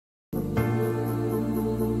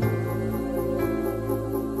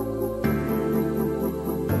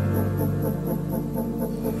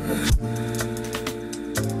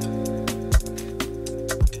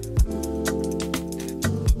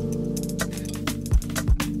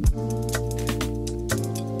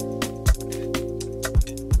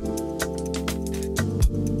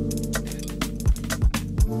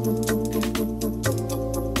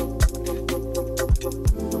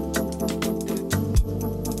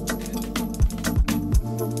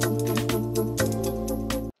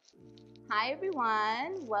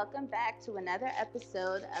everyone. Welcome back to another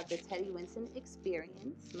episode of the Teddy Winston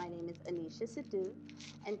Experience. My name is Anisha Sidhu,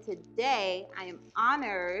 and today I am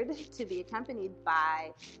honored to be accompanied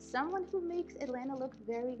by someone who makes Atlanta look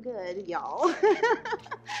very good, y'all.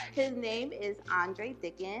 His name is Andre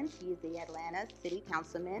Dickens. He is the Atlanta City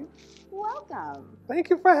Councilman. Welcome. Thank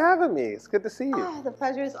you for having me. It's good to see you. Oh, the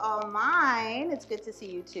pleasure is all mine. It's good to see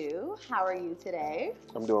you too. How are you today?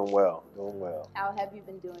 I'm doing well. How have you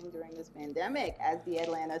been doing during this pandemic as the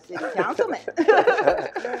Atlanta City Councilman?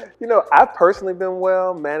 I've personally been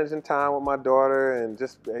well, managing time with my daughter and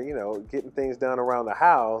just, getting things done around the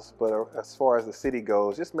house. But as far as the city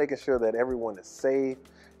goes, just making sure that everyone is safe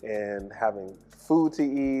and having food to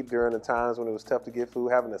eat during the times when it was tough to get food,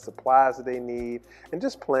 having the supplies that they need, and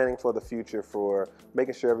just planning for the future for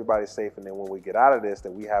making sure everybody's safe. And then when we get out of this,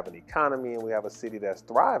 that we have an economy and we have a city that's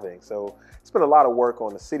thriving. So it's been a lot of work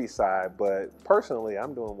on the city side, but personally,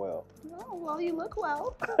 I'm doing well. Oh, well, you look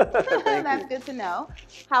well. That's good to know.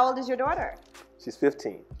 How old is your daughter? She's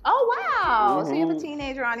 15. Oh, wow. So you have a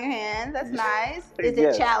teenager on your hands. That's nice. Is it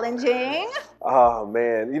Yes. challenging? Oh,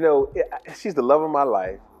 man. She's the love of my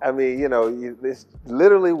life. I mean, it's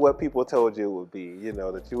literally what people told you it would be,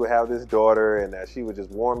 that you would have this daughter and that she would just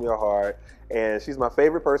warm your heart. And she's my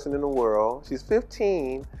favorite person in the world. She's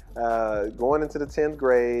 15, going into the 10th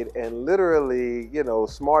grade, and literally,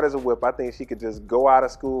 smart as a whip. I think she could just go out of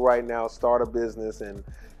school right now, start a business, and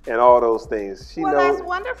all those things. That's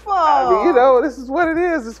wonderful. I mean, this is what it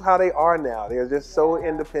is. This is how they are now. They're just so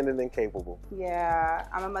independent and capable. Yeah,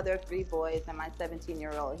 I'm a mother of 3 boys, and my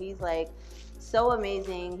 17-year-old, he's like so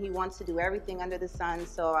amazing. He wants to do everything under the sun.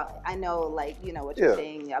 So I know, what you're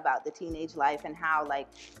saying about the teenage life and how,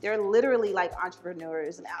 they're literally like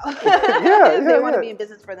entrepreneurs now. They want to be in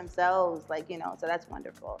business for themselves, so that's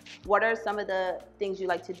wonderful. What are some of the things you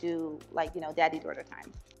like to do, daddy-daughter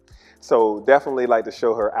time? So definitely like to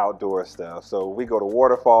show her outdoor stuff. So we go to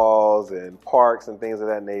waterfalls and parks and things of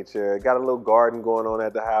that nature. Got a little garden going on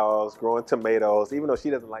at the house, growing tomatoes, even though she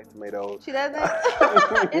doesn't like tomatoes. She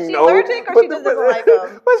doesn't? Is she allergic or she just doesn't like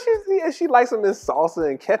them? But she likes them in salsa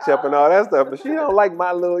and ketchup and all that stuff. But she don't like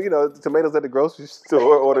my little, tomatoes at the grocery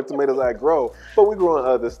store or the tomatoes I grow. But we grow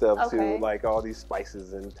other stuff too, like all these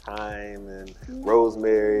spices and thyme and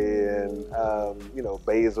rosemary and,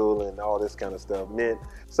 basil and all this kind of stuff, mint.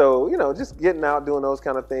 So, just getting out, doing those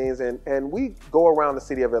kind of things. And we go around the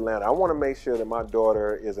city of Atlanta. I want to make sure that my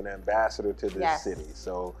daughter is an ambassador to this city.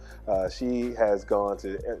 So she has gone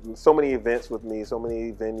to so many events with me, so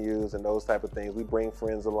many venues and those type of things. We bring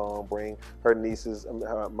friends along, bring her nieces,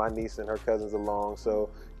 my niece and her cousins along. So,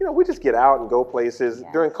 we just get out and go places.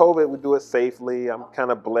 Yes. During COVID, we do it safely. I'm kind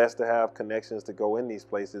of blessed to have connections to go in these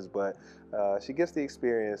places, but she gets the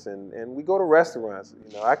experience, and we go to restaurants.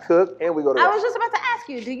 I cook and we go to restaurants. I was just about to ask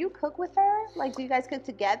you, do you cook with her? Do you guys cook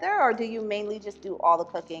together, or do you mainly just do all the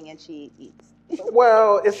cooking and she eats?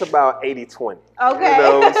 Well, it's about 80-20.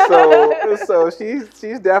 Okay. So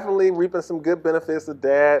she's definitely reaping some good benefits of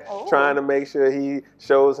dad, trying to make sure he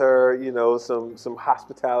shows her, some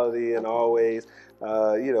hospitality and always,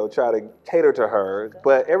 try to cater to her.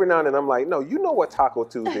 But every now and then I'm like, no, you know what Taco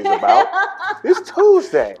Tuesday's about. It's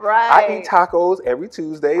Tuesday. Right. I eat tacos every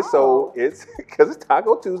Tuesday, so because it's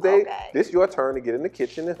Taco Tuesday, This your turn to get in the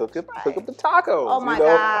kitchen and hook up the tacos. Oh my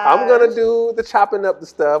gosh. I'm gonna do the chopping up the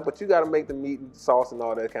stuff, but you got to make the meat and sauce and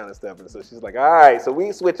all that kind of stuff. And so she's like, all right, so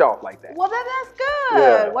we switch off like that. Well, that's good.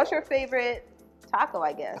 Yeah. What's your favorite taco,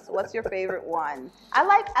 I guess? What's your favorite one? I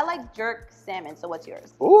like jerk salmon. So what's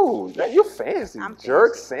yours? Ooh, you're fancy.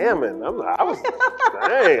 Jerk salmon. I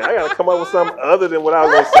gotta come up with something other than what I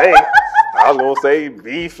was gonna say. I was gonna say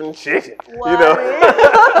beef and chicken. What?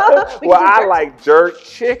 Well, I like jerk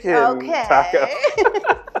chicken taco.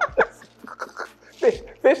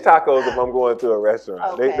 Fish tacos if I'm going to a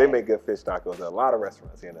restaurant. They make good fish tacos. There are a lot of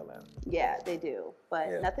restaurants here in Atlanta. Yeah, they do.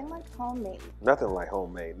 But nothing like homemade. Nothing like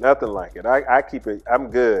homemade. Nothing like it. I keep it. I'm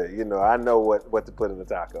good. I know what to put in the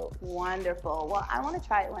taco. Wonderful. Well, I want to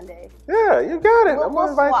try it one day. Yeah, you got it. I'm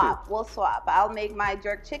gonna invite you. We'll swap. I'll make my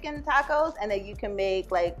jerk chicken tacos, and then you can make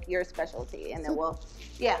your specialty, and then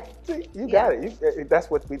You got it. That's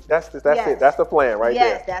it. That's the plan right there.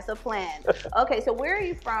 Yes, that's a plan. Okay, so where are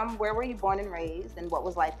you from? Where were you born and raised, and what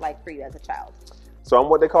was life like for you as a child? So I'm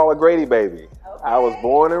what they call a Grady baby. Okay. I was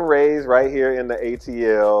born and raised right here in the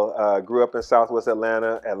ATL. Grew up in Southwest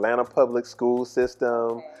Atlanta public school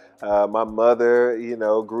system. My mother,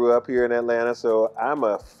 grew up here in Atlanta. So I'm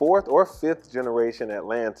a 4th or 5th generation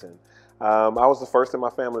Atlantan. I was the first in my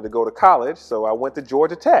family to go to college, so I went to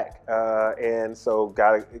Georgia Tech, and so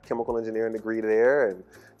got a chemical engineering degree there, and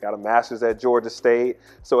got a master's at Georgia State.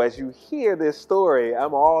 So as you hear this story,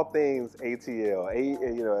 I'm all things ATL,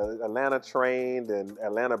 Atlanta trained and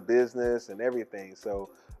Atlanta business and everything. So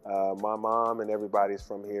my mom and everybody's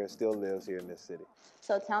from here and still lives here in this city.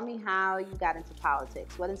 So tell me how you got into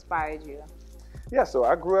politics. What inspired you? Yeah, so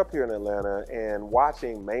I grew up here in Atlanta, and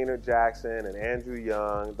watching Maynard Jackson and Andrew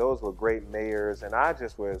Young, those were great mayors, and I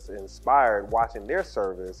just was inspired watching their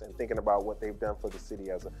service and thinking about what they've done for the city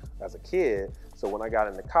as a kid. So when I got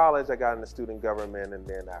into college, I got into student government, and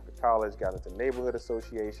then after college, got into neighborhood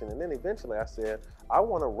association, and then eventually I said, I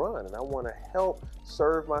want to run, and I want to help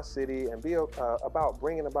serve my city and be about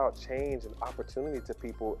bringing about change and opportunity to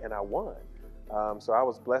people, and I won. So I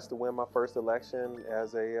was blessed to win my first election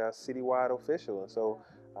as a citywide official. And so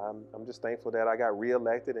I'm just thankful that I got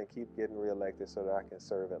reelected and keep getting reelected so that I can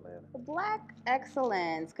serve Atlanta. Black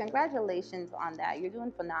excellence. Congratulations on that. You're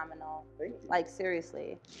doing phenomenal. Thank you. Like,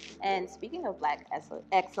 seriously. And speaking of Black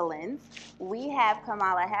excellence, we have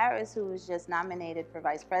Kamala Harris, who was just nominated for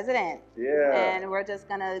vice president. Yeah. And we're just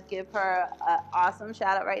going to give her an awesome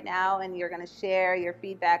shout out right now. And you're going to share your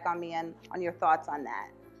feedback on me and on your thoughts on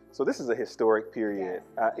that. So this is a historic period.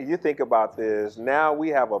 Yes. You think about this, now we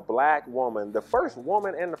have a black woman, the first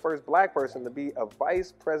woman and the first black person to be a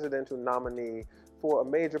vice presidential nominee for a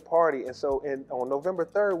major party. And so on November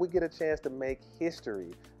 3rd, we get a chance to make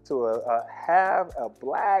history, to have a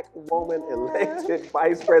black woman elected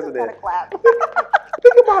vice president.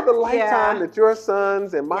 Think about the lifetime that your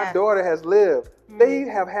sons and my daughter has lived. They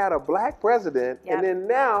have had a black president, and then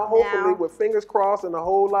now, hopefully, with fingers crossed and a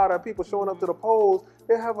whole lot of people showing up to the polls,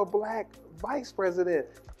 they have a black vice president.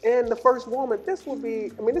 And the first woman, this will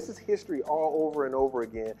be, I mean, this is history all over and over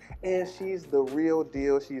again. And she's the real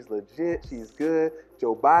deal. She's legit. She's good.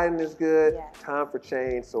 Joe Biden is good. Yes. Time for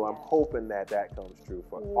change. So I'm hoping that that comes true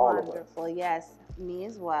for all of us. Wonderful. Yes. Me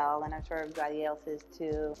as well. And I'm sure everybody else is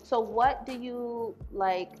too. So what do you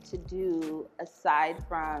like to do aside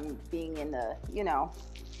from being in the,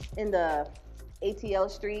 in the ATL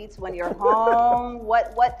streets when you're home?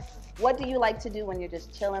 What do you like to do when you're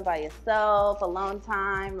just chilling by yourself, alone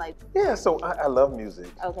time? Like, yeah, so I love music.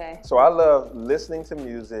 Okay. So I love listening to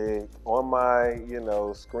music on my,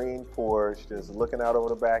 screen porch, just looking out over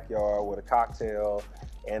the backyard with a cocktail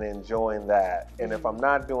and enjoying that. And if I'm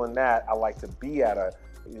not doing that, I like to be at a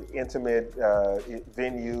intimate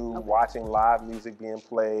venue, watching live music being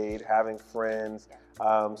played, having friends.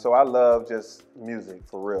 So I love just music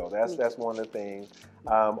for real. That's one of the things.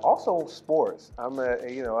 Also sports. I'm an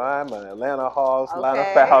Atlanta Hawks, Atlanta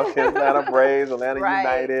Falcons, Atlanta Braves, Atlanta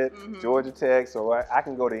United, Georgia Tech. So I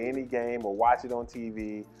can go to any game or watch it on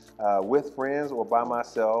TV with friends or by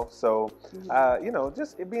myself. So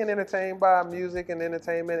just being entertained by music and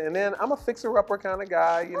entertainment. And then I'm a fixer-upper kind of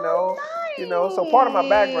guy. Nice. So part of my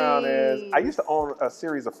background is I used to own a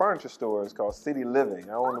series of furniture stores called City Living.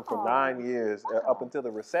 I owned them for 9 years up until the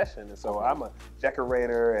recession. And so I'm a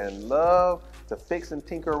decorator and love to fix and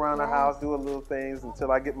tinker around the house, do a little things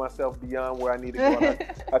until I get myself beyond where I need to go.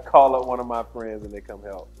 I call up one of my friends and they come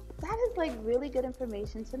help. That is like really good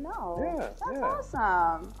information to know. Yeah, That's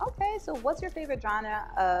awesome. Okay, so what's your favorite genre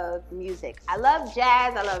of music? I love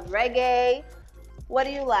jazz, I love reggae. What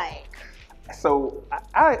do you like? So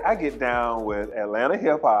I get down with Atlanta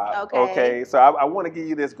hip hop. Okay. So I want to give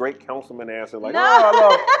you this great councilman answer, like, I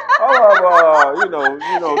love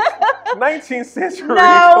 19th century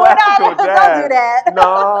classical jazz. Don't do that. No,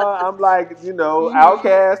 I'm like,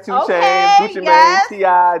 Outkast, 2 Chainz, Gucci Mane,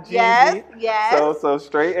 T.I., Jeezy. Yes. So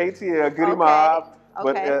straight ATL, Goody Mob.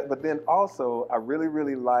 But then also I really,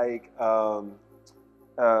 really like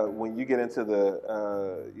when you get into the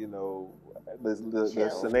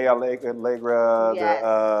the Sine Allegra,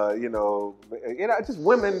 just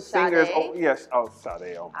women singers. Oh yes,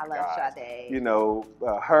 Sade. Oh my I love God. Sade.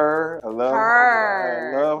 Her. I love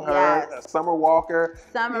her. I love her. Yes. Summer Walker.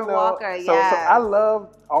 Walker. So I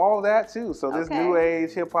love all that too. So this new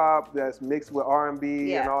age hip hop that's mixed with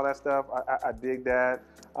R&B and all that stuff. I dig that.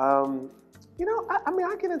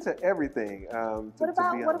 I get into everything. What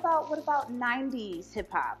about 90s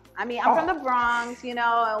hip hop? I mean, I'm from the Bronx, and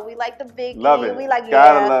we like the Biggie. Love it. We like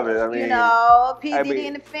Gotta love it. I mean, P. Diddy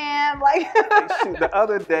and the fam. Like, shoot, the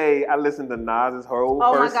other day I listened to Nas's whole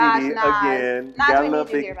first CD again. Nas, we need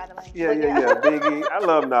you here, by the way. Yeah, Biggie. I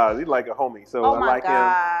love Nas. He's like a homie. So I like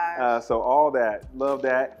him. So all that, love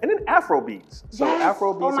that, and then Afro beats. So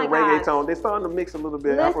Afro beats and reggaeton. They're starting to mix a little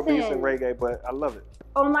bit Afro beats and reggae, but I love it.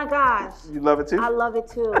 Oh my gosh. You love it too? I love it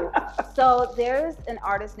too. So there's an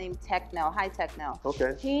artist named Techno, High Techno.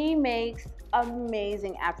 Okay. He makes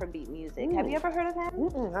amazing Afrobeat music. Have you ever heard of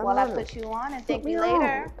him? Well, I put you on and thank me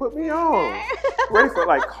later. Put me on. Ready for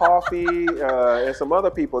like Coffee and some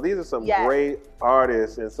other people. These are some great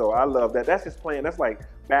artists, and so I love that. That's just playing. That's like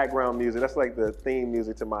background music. That's like the theme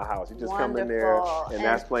music to my house. You just come in there and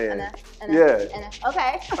that's playing. Okay.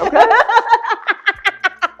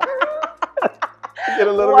 Get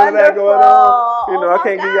a little bit of that going on. You know, I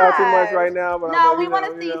can't give y'all too much right now, but no, we want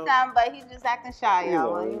to see some, but he's just acting shy,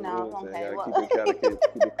 y'all. Okay.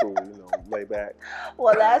 Keep it cool, lay back.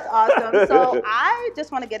 Well, that's awesome. So I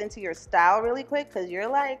just want to get into your style really quick because you're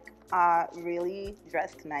like really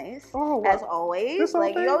dressed nice as always.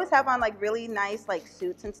 Like you always have on like really nice like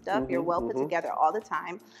suits and stuff. You're well put together all the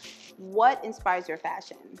time. What inspires your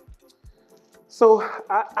fashion? So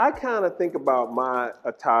I kind of think about my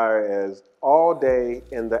attire as all day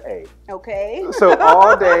in the A. Okay. So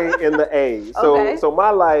all day in the A. So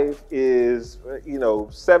my life is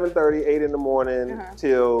 7:30, 8 in the morning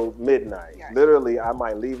till midnight. Yes. Literally, I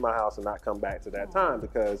might leave my house and not come back to that time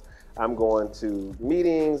because I'm going to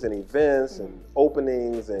meetings and events and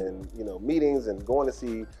openings and meetings and going to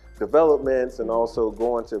see developments and also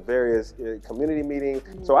going to various community meetings.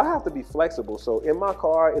 So I have to be flexible. So in my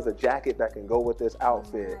car is a jacket that can go with this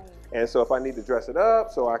outfit. And so if I need to dress it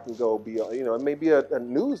up so I can go be, it may be a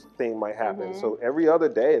news thing might happen. So every other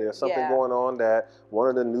day there's something going on that one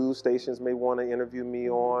of the news stations may want to interview me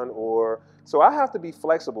on, so I have to be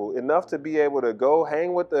flexible enough to be able to go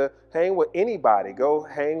hang with anybody, go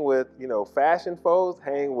hang with, fashion folks,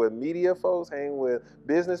 hang with media folks, hang with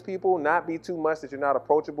business people, not be too much that you're not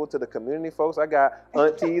approachable to the community folks. I got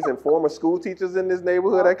aunties and former school teachers in this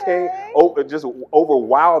neighborhood. I can't just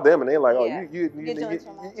overwild them and they're like, you're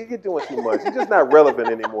doing too much. You're just not relevant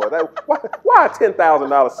anymore. Why a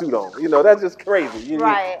 $10,000 suit on? That's just crazy.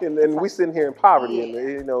 And we sitting here in poverty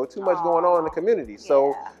and too much going on in the community.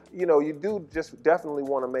 So you do just definitely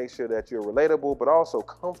want to make sure that you're relatable, but also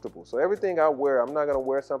comfortable. So everything I wear, I'm not going to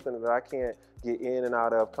wear something that I can't get in and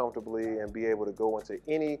out of comfortably and be able to go into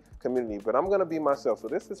any community. But I'm going to be myself. So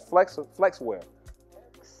this is flex wear.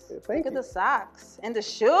 Look at the socks and the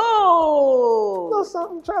shoes. A little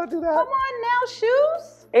something, try to do that. Come on now,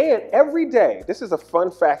 shoes. And every day, this is a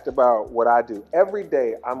fun fact about what I do. Every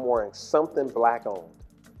day, I'm wearing something black owned.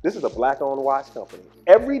 This is a black-owned watch company.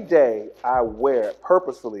 Every day I wear it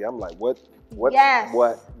purposefully. I'm like, what I'm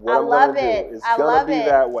going to do? It's going to be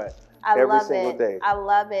that way every single day. I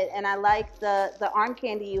love it. And I like the arm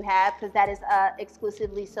candy you have because that is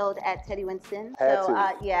exclusively sold at Teddy Winston.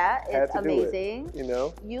 It's amazing.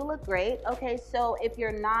 You look great. Okay, so if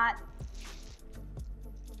you're not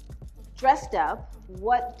dressed up,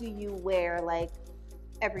 what do you wear like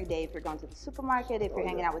every day if you're going to the supermarket, if you're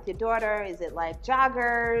hanging out with your daughter? Is it like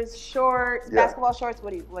joggers, shorts, basketball shorts?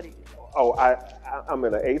 What do you do? Oh, I'm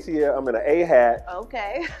in an ATL, I'm in an A hat.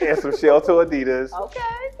 Okay. And some shell-toe Adidas.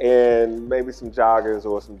 Okay. And maybe some joggers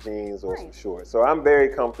or some jeans or some shorts. So I'm very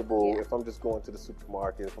comfortable if I'm just going to the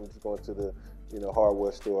supermarket, if I'm just going to the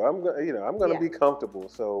hardware store. I'm going to be comfortable.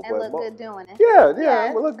 So and look good doing it. Yeah,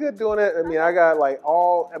 I'm look good doing it. I mean, I got like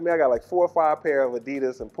 4 or 5 pair of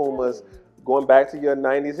Adidas and Pumas. Going back to your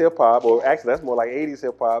 90s hip hop, or actually that's more like 80s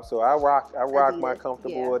hip hop. So I rock Adidas, my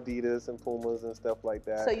comfortable Adidas and Pumas and stuff like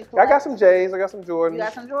that. So I got some J's, I got some Jordans. You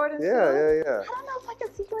got some Jordans? Yeah. I don't know if I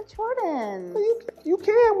can see you in Jordans. You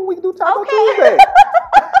can when we do Taco Tuesday.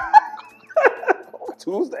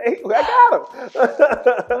 Tuesday, I got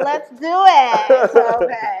them. Let's do it.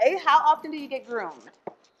 Okay. How often do you get groomed?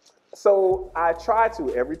 So I try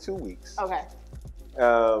to every 2 weeks. Okay.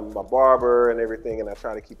 My barber and everything, and I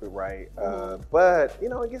try to keep it right. But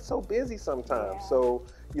it gets so busy sometimes. Yeah. So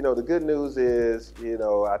the good news is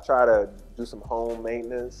I try to do some home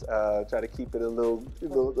maintenance. Try to keep it a little.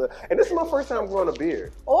 And this is my first time growing a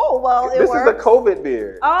beard. Oh well, this is a COVID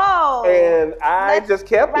beard. Oh. And I just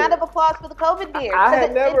kept round of applause for the COVID beard. I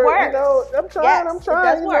had never. It works. I'm trying. Yes, it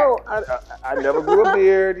does work. I never grew a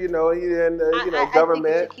beard. And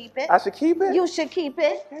government. I think you should keep it. I should keep it. You should keep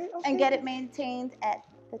it and get it maintained at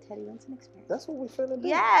the Teddy Winston experience. That's what we finna do.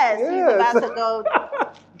 Yes. He's about to go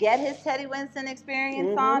get his Teddy Winston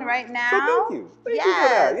experience on right now. So thank you. Thank you for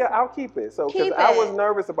that. Yeah, I'll keep it. So because I was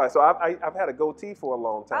nervous about it. So I've had a goatee for a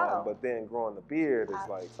long time, but then growing the beard is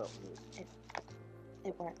like something.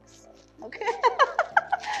 It works. Okay.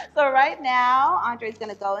 So right now, Andre's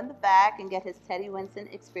gonna go in the back and get his Teddy Winston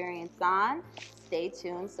experience on. Stay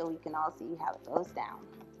tuned so we can all see how it goes down.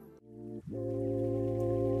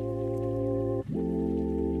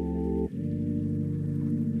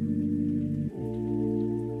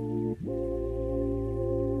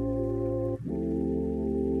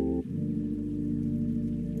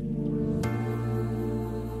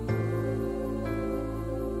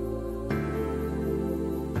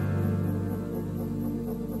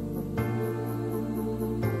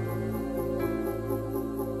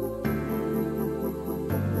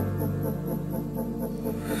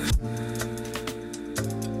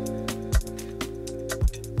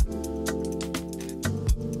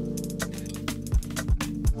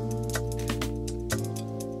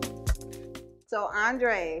 So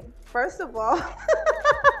Andre, first of all,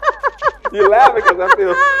 you're laughing because I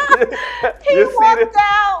feel he walked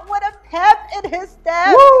out with a pep in his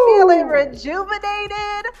step, feeling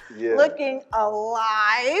rejuvenated, looking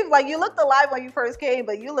alive. Like you looked alive when you first came,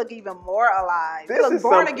 but you look even more alive. You look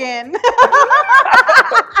born again.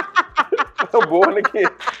 I'm born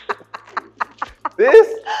again. This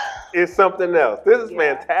is something else. This is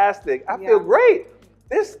fantastic. I feel great.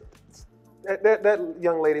 That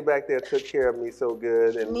young lady back there took care of me so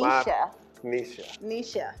good. And Nisha.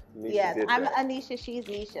 Yes, I'm Anisha. She's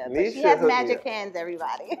Nisha. But she has magic hands,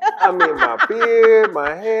 everybody. I mean, my beard,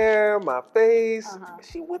 my hair, my face.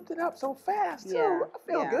 She whipped it up so fast, too.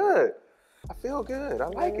 I feel good. I feel good. I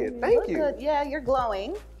like it. Thank you. Good. Yeah, you're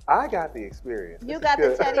glowing. I got the experience. You got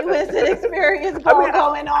the Teddy Winston experience going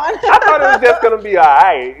on. I thought it was just going to be all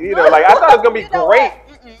right. You know, like I thought it was going to be great.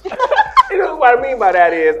 You know what I mean by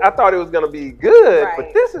that is I thought it was going to be good,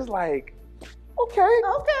 but this is like, okay,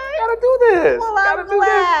 gotta do this. Well, I'm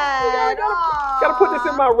glad. Gotta put this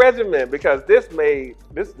in my regimen because this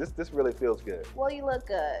really feels good. Well, you look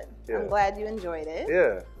good. I'm glad you enjoyed it.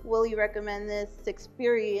 Yeah. Will you recommend this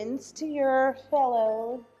experience to your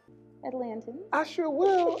fellow Atlantans? I sure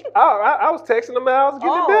will. I was texting them and I was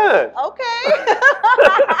getting it done. Okay.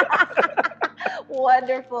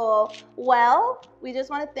 Wonderful. Well, we just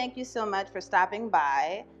want to thank you so much for stopping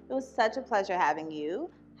by. It was such a pleasure having you.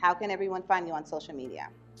 How can everyone find you on social media?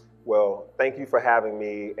 Well, thank you for having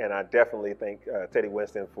me, and I definitely thank Teddy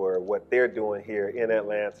Winston for what they're doing here in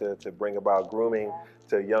Atlanta to bring about grooming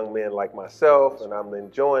to young men like myself, and I'm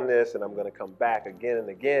enjoying this, and I'm going to come back again and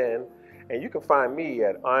again. And you can find me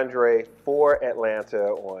at Andre for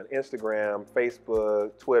Atlanta on Instagram,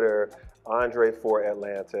 Facebook, Twitter, Andre for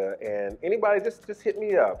Atlanta. And anybody, just hit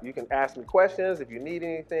me up. You can ask me questions if you need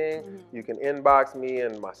anything. You can inbox me,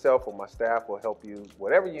 and myself or my staff will help you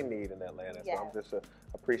whatever you need in Atlanta. So I'm just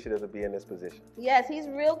appreciative to be in this position. Yes, he's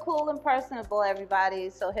real cool and personable,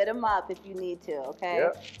 everybody. So hit him up if you need to, okay?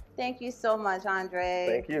 Yep. Thank you so much, Andre.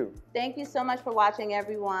 Thank you. Thank you so much for watching,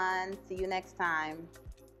 everyone. See you next time.